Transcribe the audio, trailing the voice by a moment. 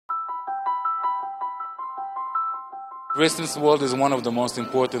Christmasworld is one of the most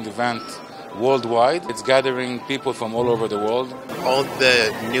important events worldwide. It's gathering people from all over the world. All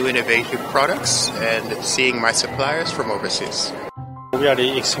the new innovative products and seeing my suppliers from overseas. We are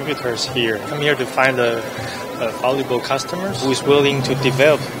the exhibitors here. I'm here to find a valuable customer who is willing to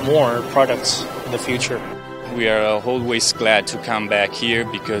develop more products in the future. We are always glad to come back here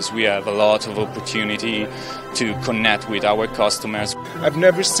because we have a lot of opportunity to connect with our customers. I've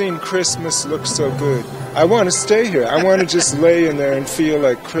never seen Christmas look so good. I want to stay here. I want to just lay in there and feel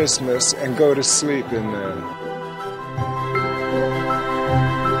like Christmas and go to sleep in there.